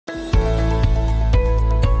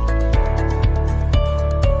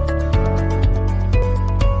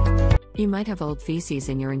You might have old feces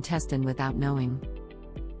in your intestine without knowing.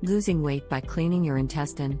 Losing weight by cleaning your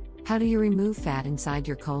intestine. How do you remove fat inside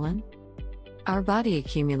your colon? Our body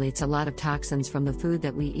accumulates a lot of toxins from the food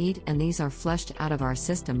that we eat, and these are flushed out of our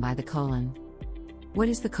system by the colon. What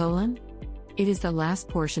is the colon? It is the last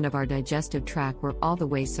portion of our digestive tract where all the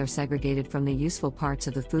wastes are segregated from the useful parts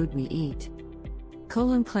of the food we eat.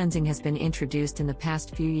 Colon cleansing has been introduced in the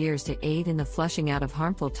past few years to aid in the flushing out of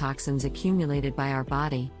harmful toxins accumulated by our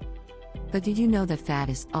body. But did you know that fat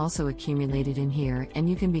is also accumulated in here, and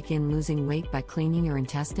you can begin losing weight by cleaning your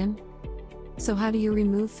intestine? So how do you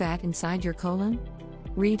remove fat inside your colon?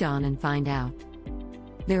 Read on and find out.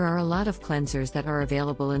 There are a lot of cleansers that are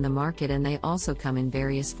available in the market, and they also come in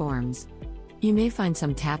various forms. You may find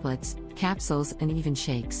some tablets, capsules, and even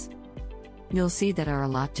shakes. You'll see that are a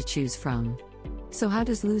lot to choose from. So how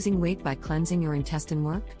does losing weight by cleansing your intestine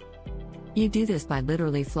work? You do this by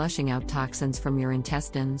literally flushing out toxins from your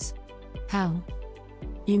intestines. How?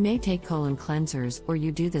 You may take colon cleansers, or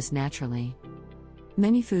you do this naturally.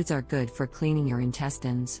 Many foods are good for cleaning your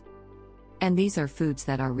intestines. And these are foods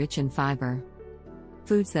that are rich in fiber.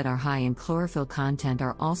 Foods that are high in chlorophyll content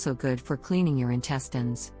are also good for cleaning your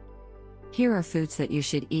intestines. Here are foods that you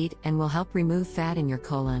should eat and will help remove fat in your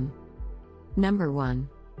colon. Number 1.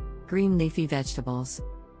 Green leafy vegetables.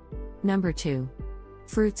 Number 2.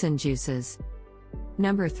 Fruits and juices.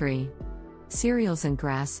 Number 3. Cereals and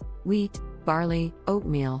grass, wheat, barley,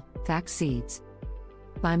 oatmeal, flax seeds.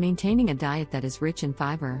 By maintaining a diet that is rich in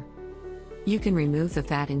fiber, you can remove the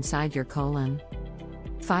fat inside your colon.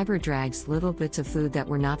 Fiber drags little bits of food that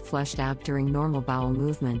were not flushed out during normal bowel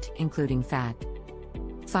movement, including fat.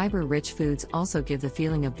 Fiber-rich foods also give the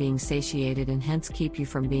feeling of being satiated and hence keep you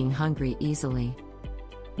from being hungry easily.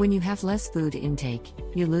 When you have less food intake,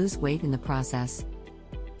 you lose weight in the process.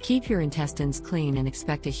 Keep your intestines clean and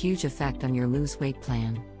expect a huge effect on your lose weight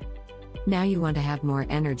plan. Now you want to have more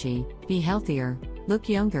energy, be healthier, look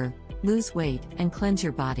younger, lose weight, and cleanse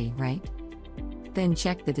your body, right? Then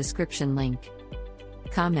check the description link.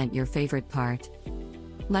 Comment your favorite part.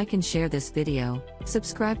 Like and share this video,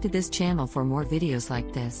 subscribe to this channel for more videos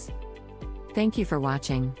like this. Thank you for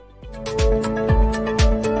watching.